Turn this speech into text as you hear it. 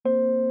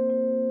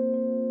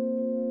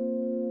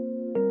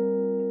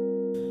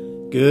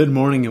Good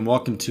morning and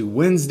welcome to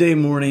Wednesday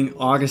morning,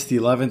 August the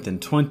 11th in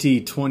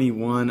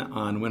 2021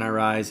 on When I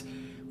Rise.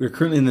 We're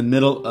currently in the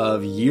middle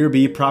of Year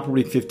B, Proper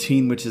Week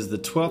 15, which is the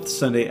 12th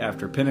Sunday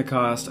after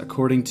Pentecost,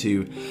 according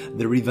to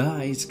the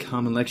Revised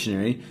Common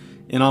Lectionary.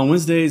 And on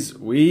Wednesdays,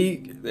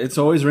 it's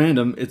always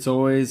random. It's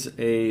always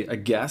a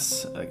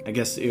guess. I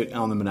guess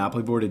on the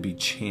Monopoly board, it'd be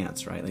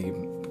chance, right? Like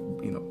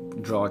you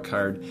draw a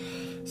card.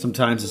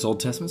 Sometimes it's Old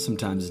Testament,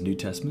 sometimes it's New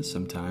Testament,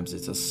 sometimes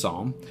it's a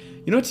psalm.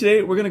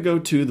 Today we're going to go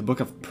to the book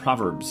of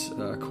Proverbs.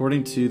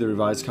 According to the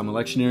Revised Common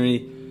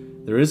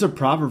Lectionary, there is a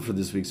proverb for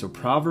this week. So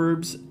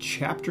Proverbs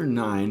chapter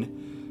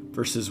 9,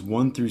 verses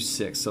 1 through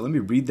 6. So let me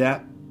read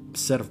that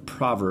set of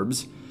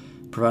Proverbs,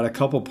 provide a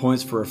couple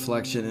points for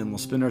reflection, and we'll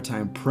spend our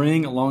time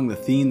praying along the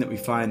theme that we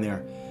find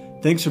there.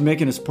 Thanks for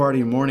making us part of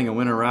your morning and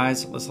When I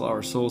Rise. Let's allow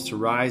our souls to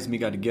rise and meet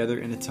God together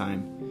in a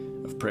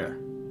time of prayer.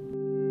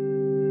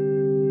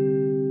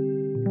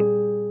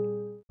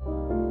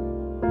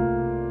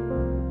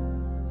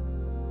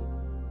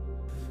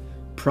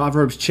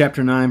 Proverbs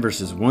chapter 9,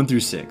 verses 1 through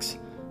 6.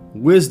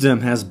 Wisdom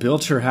has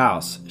built her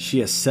house. She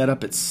has set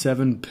up its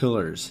 7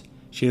 pillars.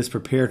 She has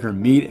prepared her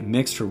meat and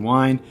mixed her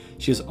wine.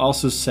 She has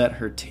also set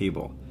her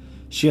table.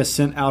 She has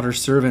sent out her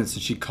servants,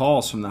 and she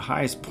calls from the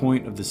highest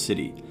point of the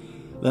city.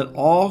 Let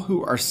all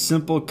who are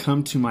simple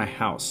come to my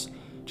house.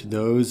 To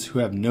those who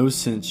have no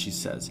sense, she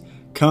says,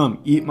 come,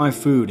 eat my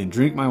food and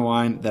drink my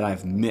wine that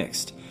I've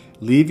mixed.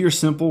 Leave your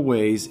simple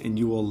ways, and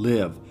you will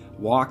live.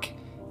 Walk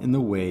in the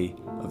way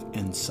of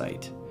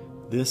insight.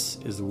 This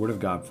is the word of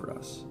God for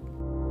us.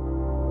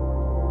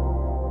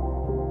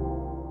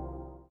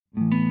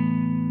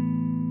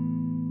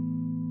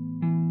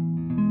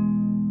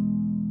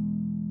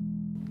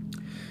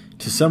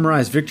 To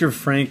summarize Viktor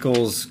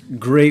Frankl's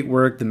great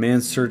work, The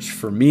Man's Search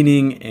for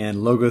Meaning and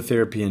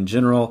Logotherapy in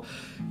general,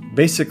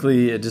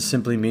 basically it just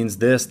simply means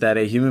this, that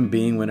a human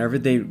being, whenever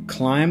they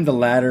climb the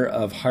ladder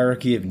of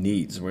hierarchy of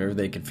needs, wherever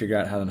they can figure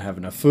out how to have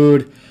enough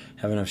food,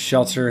 have enough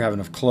shelter, have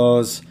enough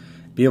clothes,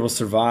 be able to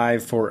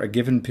survive for a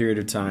given period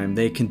of time,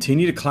 they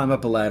continue to climb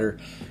up a ladder,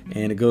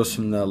 and it goes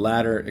from the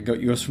ladder, it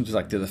goes from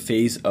the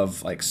phase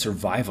of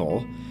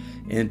survival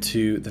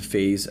into the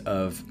phase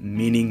of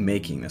meaning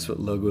making. That's what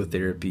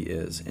logotherapy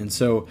is. And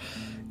so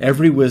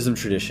every wisdom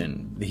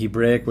tradition, the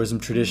Hebraic wisdom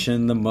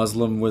tradition, the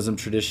Muslim wisdom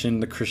tradition,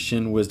 the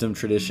Christian wisdom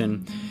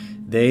tradition,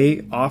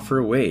 they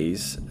offer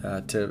ways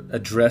to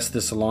address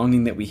this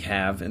longing that we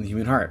have in the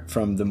human heart.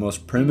 From the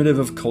most primitive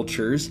of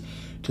cultures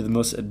to the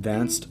most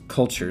advanced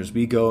cultures,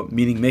 we go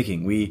meaning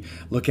making. We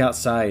look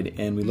outside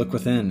and we look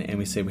within and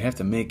we say we have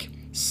to make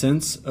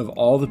sense of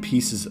all the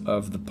pieces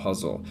of the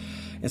puzzle.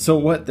 And so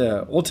what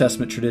the Old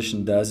Testament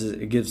tradition does is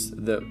it gives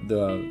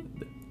the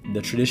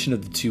tradition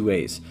of the two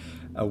ways,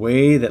 a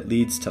way that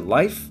leads to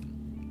life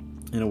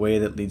and a way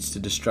that leads to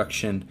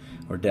destruction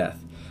or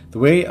death. The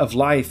way of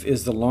life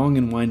is the long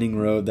and winding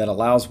road that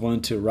allows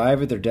one to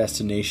arrive at their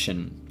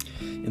destination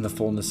in the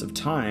fullness of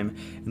time.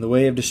 And the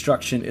way of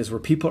destruction is where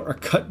people are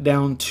cut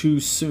down too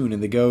soon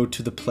and they go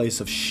to the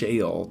place of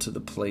Sheol, to the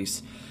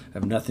place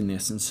of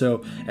nothingness. And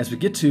so as we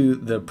get to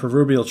the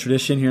proverbial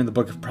tradition here in the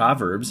book of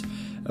Proverbs,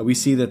 we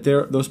see that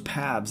those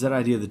paths, that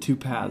idea of the two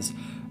paths,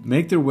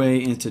 make their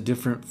way into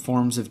different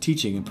forms of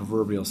teaching and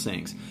proverbial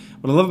sayings.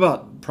 What I love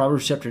about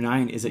Proverbs chapter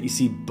 9 is that you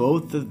see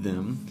both of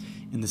them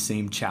in the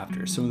same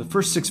chapter. So in the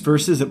first 6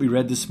 verses that we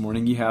read this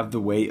morning, you have the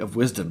way of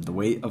wisdom, the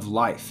way of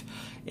life.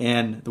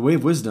 And the way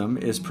of wisdom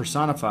is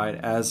personified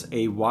as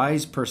a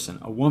wise person,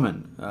 a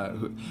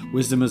woman.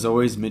 Wisdom is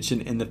always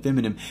mentioned in the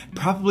feminine,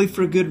 probably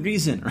for good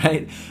reason,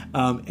 right?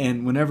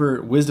 And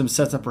whenever wisdom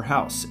sets up her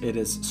house, it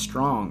is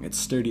strong, it's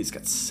sturdy, it's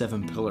got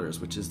 7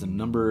 pillars, which is the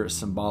number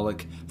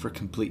symbolic for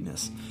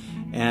completeness.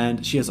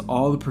 And she has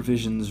all the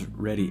provisions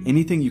ready.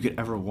 Anything you could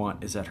ever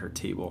want is at her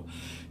table.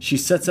 She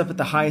sets up at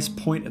the highest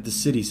point of the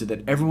city so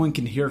that everyone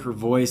can hear her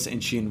voice,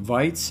 and she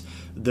invites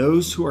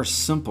those who are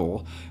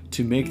simple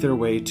to make their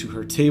way to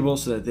her table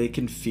so that they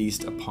can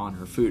feast upon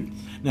her food.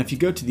 Now, if you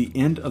go to the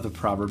end of the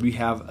proverb, you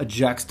have a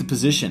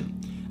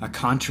juxtaposition, a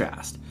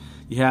contrast.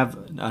 You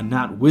have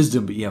not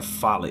wisdom, but you have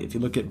folly. If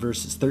you look at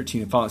verses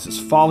 13 and following, it says,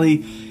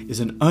 folly is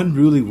an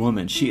unruly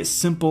woman. She is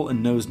simple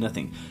and knows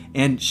nothing.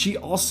 And she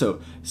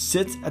also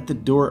sits at the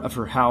door of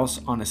her house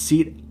on a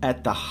seat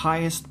at the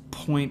highest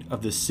point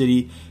of the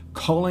city,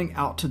 calling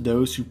out to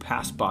those who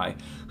pass by,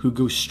 who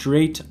go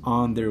straight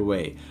on their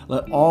way.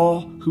 Let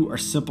all who are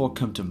simple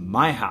come to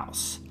my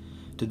house.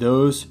 To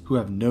those who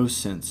have no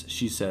sense,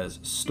 she says,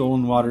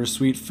 stolen water is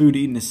sweet, food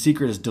eaten in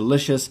secret is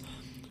delicious,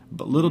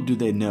 but little do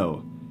they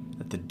know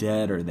that the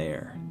dead are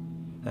there,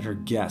 that her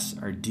guests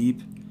are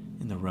deep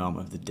in the realm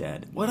of the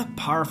dead. What a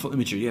powerful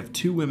imagery. You have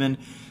 2 women,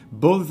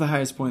 both at the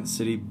highest point in the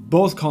city,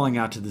 both calling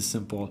out to the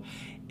simple,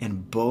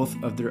 and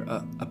both of their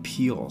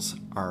appeals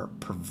are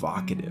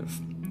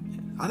provocative.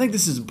 I think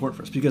this is important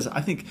for us because I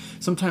think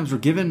sometimes we're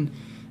given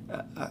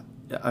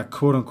a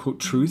quote-unquote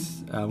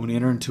truth when we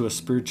enter into a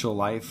spiritual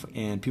life,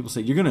 and people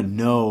say, you're going to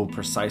know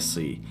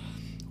precisely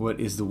what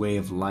is the way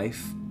of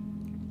life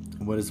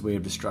and what is the way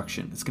of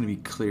destruction. It's going to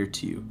be clear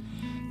to you.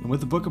 And what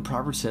the book of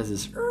Proverbs says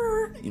is,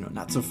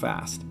 not so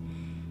fast.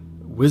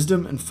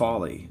 Wisdom and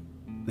folly,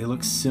 they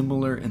look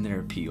similar in their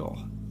appeal.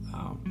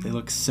 They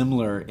look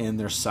similar in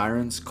their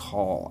siren's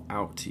call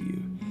out to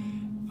you.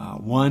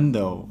 One,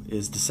 though,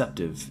 is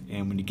deceptive,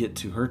 and when you get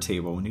to her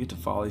table, when you get to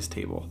folly's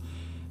table,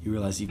 you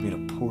realize you've made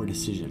a poor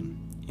decision,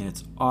 and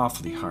it's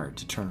awfully hard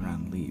to turn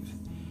around and leave.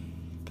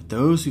 But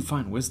those who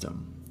find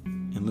wisdom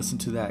and listen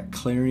to that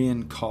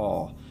clarion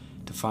call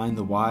to find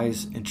the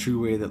wise and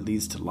true way that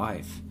leads to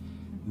life,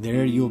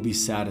 there you will be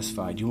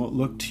satisfied. You won't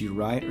look to your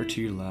right or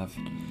to your left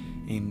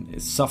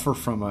and suffer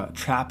from a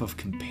trap of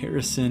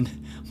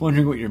comparison,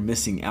 wondering what you're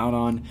missing out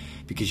on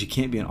because you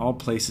can't be in all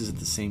places at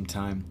the same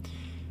time.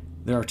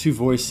 There are two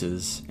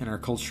voices in our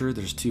culture.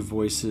 There's two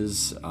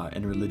voices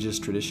in religious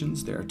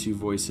traditions. There are two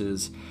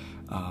voices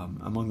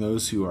among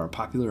those who are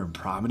popular and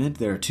prominent.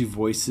 There are two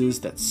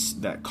voices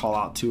that call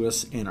out to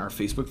us in our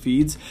Facebook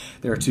feeds.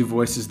 There are two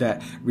voices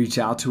that reach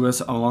out to us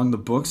along the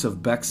books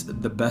of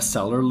the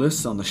bestseller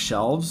lists on the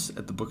shelves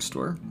at the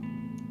bookstore.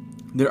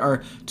 There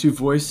are two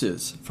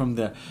voices from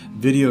the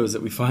videos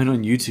that we find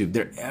on YouTube.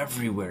 They're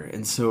everywhere.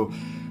 And so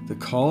the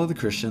call of the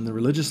Christian, the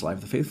religious life,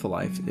 the faithful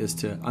life, is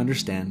to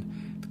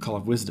understand the call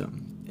of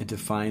wisdom and to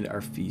find our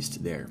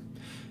feast there.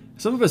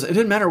 Some of us, it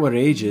doesn't matter what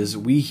age is,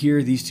 we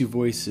hear these two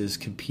voices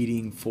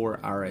competing for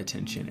our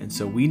attention. And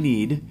so we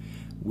need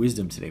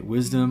wisdom today.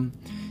 Wisdom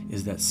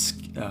is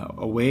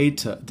a way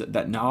to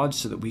that knowledge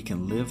so that we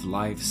can live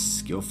life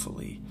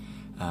skillfully.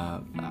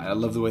 I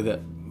love the way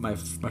that my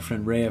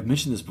friend Ray, I've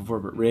mentioned this before,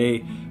 but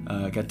Ray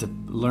got to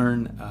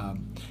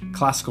learn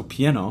classical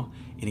piano,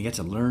 and he got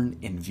to learn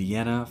in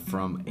Vienna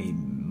from a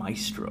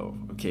maestro.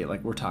 Okay,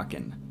 like we're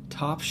talking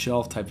top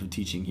shelf type of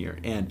teaching here.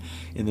 And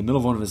in the middle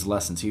of one of his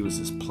lessons, he was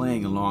just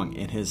playing along,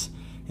 and his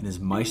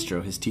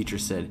maestro, his teacher,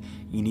 said,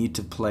 "You need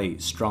to play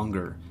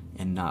stronger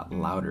and not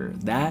louder."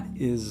 That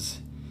is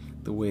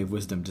the way of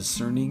wisdom,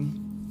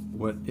 discerning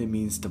what it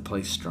means to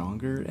play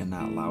stronger and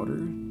not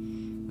louder.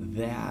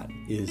 That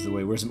is the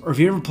way wisdom. Or if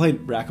you ever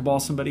played racquetball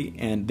with somebody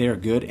and they're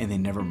good and they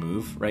never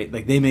move, right?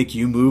 Like they make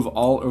you move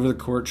all over the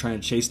court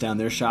trying to chase down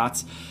their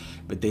shots,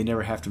 but they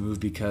never have to move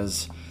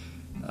because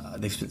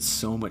they've spent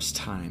so much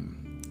time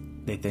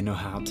that they know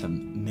how to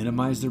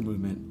minimize their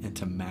movement and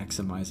to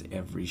maximize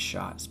every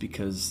shot. It's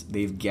because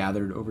they've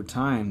gathered over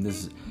time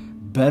this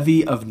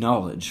bevy of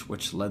knowledge,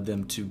 which led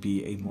them to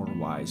be a more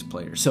wise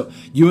player. So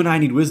you and I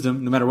need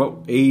wisdom. No matter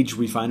what age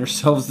we find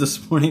ourselves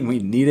this morning, we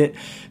need it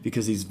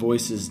because these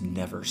voices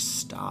never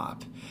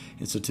stop.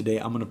 And so today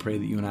I'm going to pray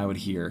that you and I would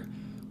hear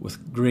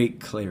with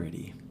great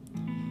clarity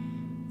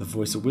the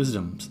voice of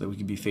wisdom so that we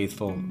can be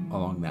faithful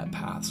along that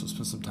path. So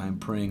spend some time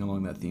praying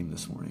along that theme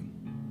this morning.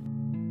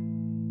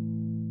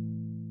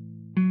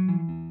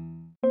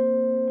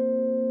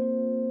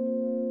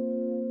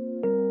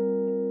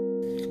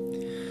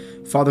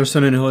 Father,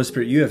 Son, and Holy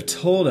Spirit, you have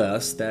told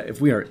us that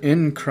if we are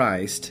in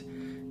Christ,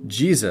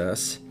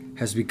 Jesus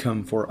has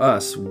become for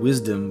us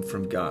wisdom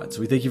from God.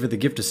 So we thank you for the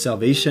gift of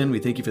salvation. We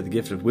thank you for the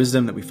gift of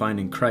wisdom that we find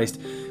in Christ.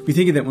 We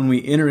thank you that when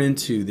we enter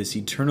into this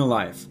eternal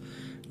life,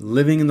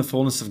 living in the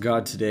fullness of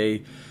God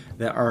today,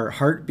 that our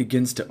heart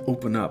begins to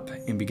open up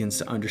and begins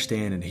to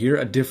understand and hear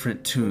a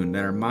different tune,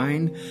 that our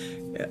mind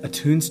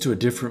attunes to a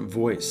different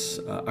voice,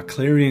 a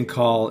clarion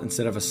call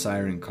instead of a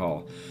siren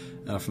call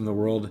from the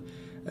world,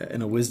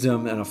 and a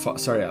wisdom and a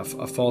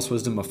false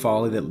wisdom, a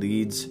folly that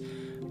leads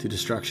to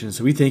destruction.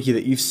 So we thank you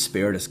that you've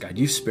spared us, God.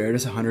 You've spared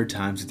us 100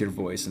 times with your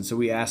voice. And so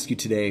we ask you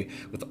today,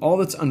 with all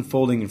that's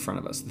unfolding in front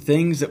of us, the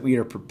things that we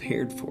are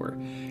prepared for,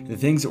 and the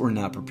things that we're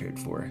not prepared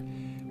for,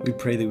 we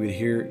pray that we'd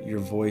hear your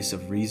voice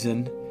of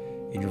reason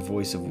and your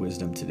voice of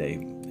wisdom today.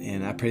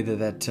 And I pray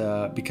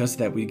that because of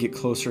that, we get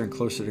closer and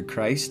closer to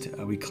Christ.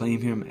 We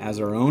claim him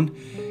as our own.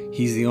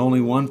 He's the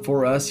only one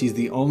for us. He's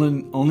the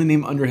only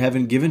name under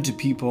heaven given to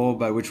people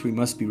by which we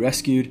must be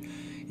rescued.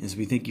 And so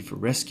we thank you for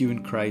rescue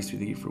in Christ. We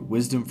thank you for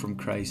wisdom from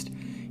Christ.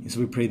 And so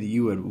we pray that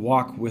you would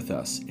walk with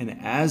us. And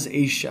as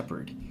a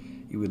shepherd,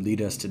 you would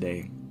lead us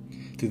today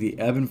through the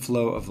ebb and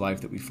flow of life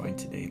that we find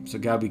today. So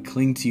God, we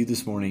cling to you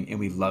this morning and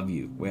we love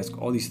you. We ask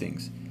all these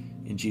things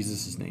in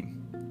Jesus'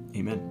 name.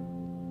 Amen.